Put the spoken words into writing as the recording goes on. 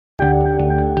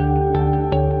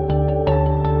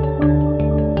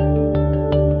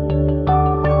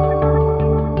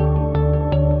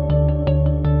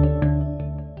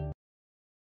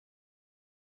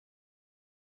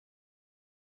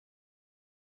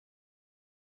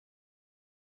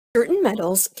Certain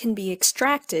metals can be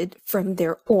extracted from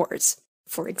their ores.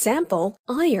 For example,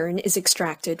 iron is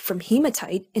extracted from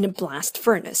hematite in a blast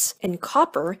furnace, and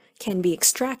copper can be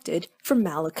extracted from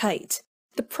malachite.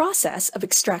 The process of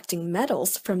extracting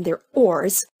metals from their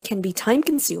ores can be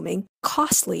time-consuming,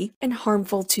 costly, and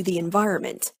harmful to the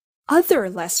environment. Other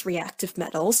less reactive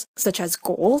metals, such as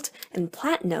gold and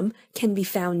platinum, can be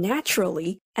found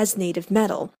naturally as native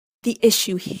metal. The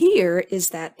issue here is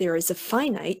that there is a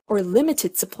finite or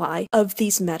limited supply of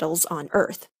these metals on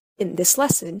Earth. In this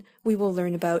lesson, we will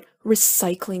learn about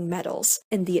recycling metals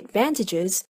and the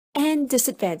advantages and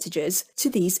disadvantages to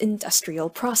these industrial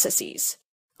processes.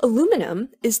 Aluminum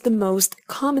is the most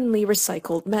commonly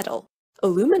recycled metal.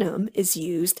 Aluminum is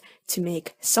used to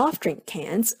make soft drink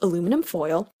cans, aluminum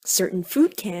foil, certain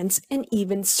food cans, and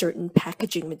even certain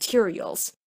packaging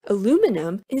materials.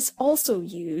 Aluminum is also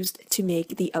used to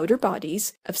make the outer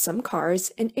bodies of some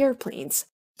cars and airplanes,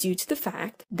 due to the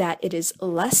fact that it is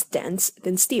less dense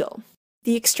than steel.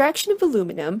 The extraction of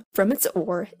aluminum from its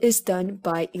ore is done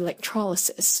by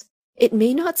electrolysis. It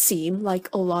may not seem like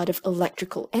a lot of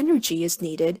electrical energy is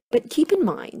needed, but keep in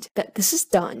mind that this is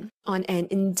done on an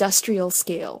industrial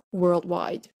scale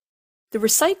worldwide. The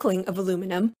recycling of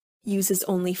aluminum uses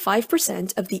only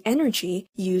 5% of the energy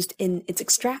used in its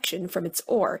extraction from its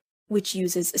ore, which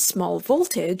uses a small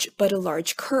voltage but a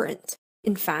large current.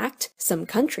 In fact, some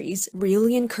countries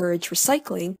really encourage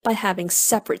recycling by having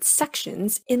separate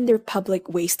sections in their public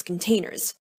waste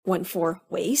containers, one for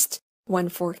waste, one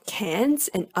for cans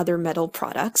and other metal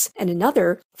products, and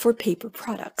another for paper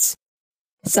products.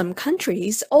 Some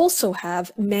countries also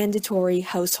have mandatory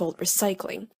household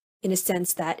recycling, in a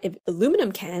sense that if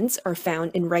aluminum cans are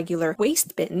found in regular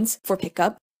waste bins for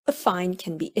pickup, a fine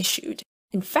can be issued.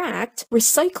 In fact,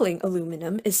 recycling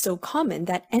aluminum is so common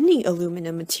that any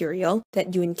aluminum material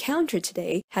that you encounter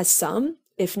today has some,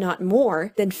 if not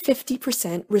more, than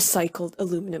 50% recycled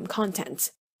aluminum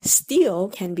content. Steel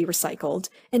can be recycled,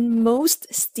 and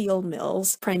most steel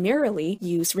mills primarily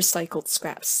use recycled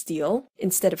scrap steel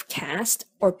instead of cast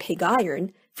or pig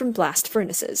iron from blast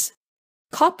furnaces.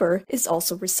 Copper is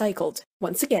also recycled.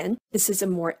 Once again, this is a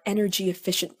more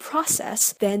energy-efficient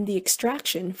process than the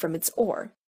extraction from its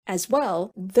ore. As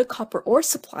well, the copper ore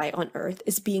supply on Earth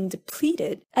is being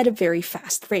depleted at a very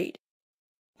fast rate.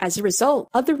 As a result,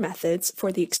 other methods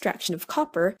for the extraction of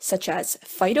copper, such as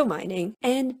phytomining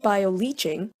and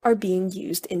bioleaching, are being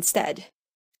used instead.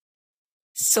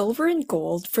 Silver and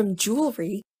gold from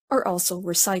jewelry are also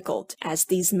recycled. As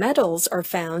these metals are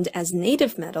found as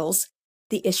native metals,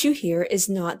 the issue here is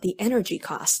not the energy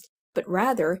cost, but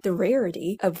rather the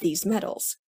rarity of these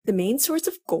metals. The main source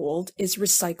of gold is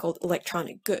recycled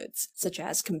electronic goods, such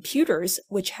as computers,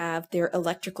 which have their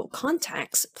electrical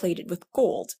contacts plated with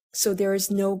gold, so there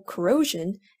is no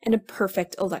corrosion and a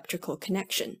perfect electrical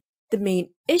connection. The main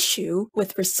issue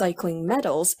with recycling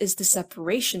metals is the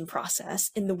separation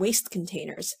process in the waste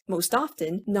containers. Most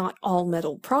often, not all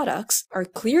metal products are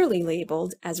clearly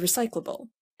labeled as recyclable.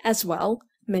 As well,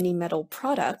 many metal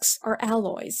products are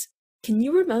alloys. Can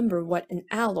you remember what an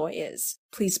alloy is?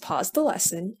 Please pause the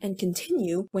lesson and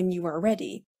continue when you are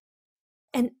ready.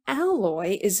 An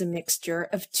alloy is a mixture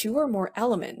of two or more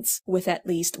elements, with at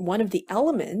least one of the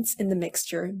elements in the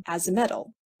mixture as a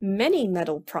metal. Many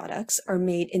metal products are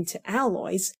made into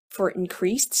alloys for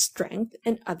increased strength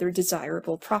and other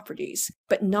desirable properties,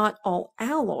 but not all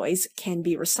alloys can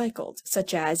be recycled,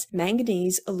 such as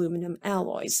manganese aluminum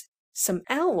alloys. Some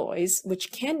alloys,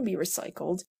 which can be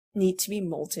recycled, need to be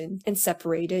molten and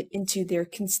separated into their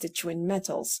constituent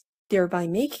metals, thereby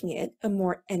making it a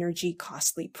more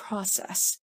energy-costly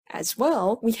process. As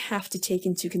well, we have to take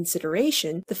into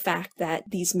consideration the fact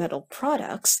that these metal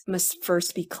products must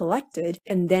first be collected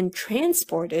and then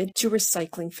transported to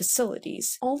recycling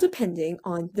facilities. All depending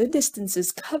on the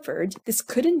distances covered, this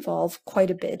could involve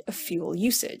quite a bit of fuel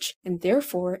usage, and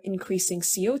therefore increasing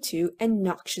CO2 and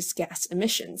noxious gas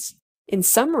emissions. In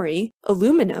summary,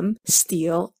 aluminum,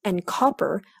 steel, and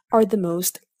copper are the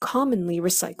most commonly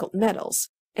recycled metals,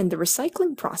 and the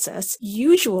recycling process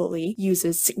usually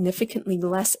uses significantly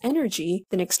less energy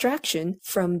than extraction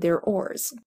from their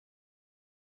ores.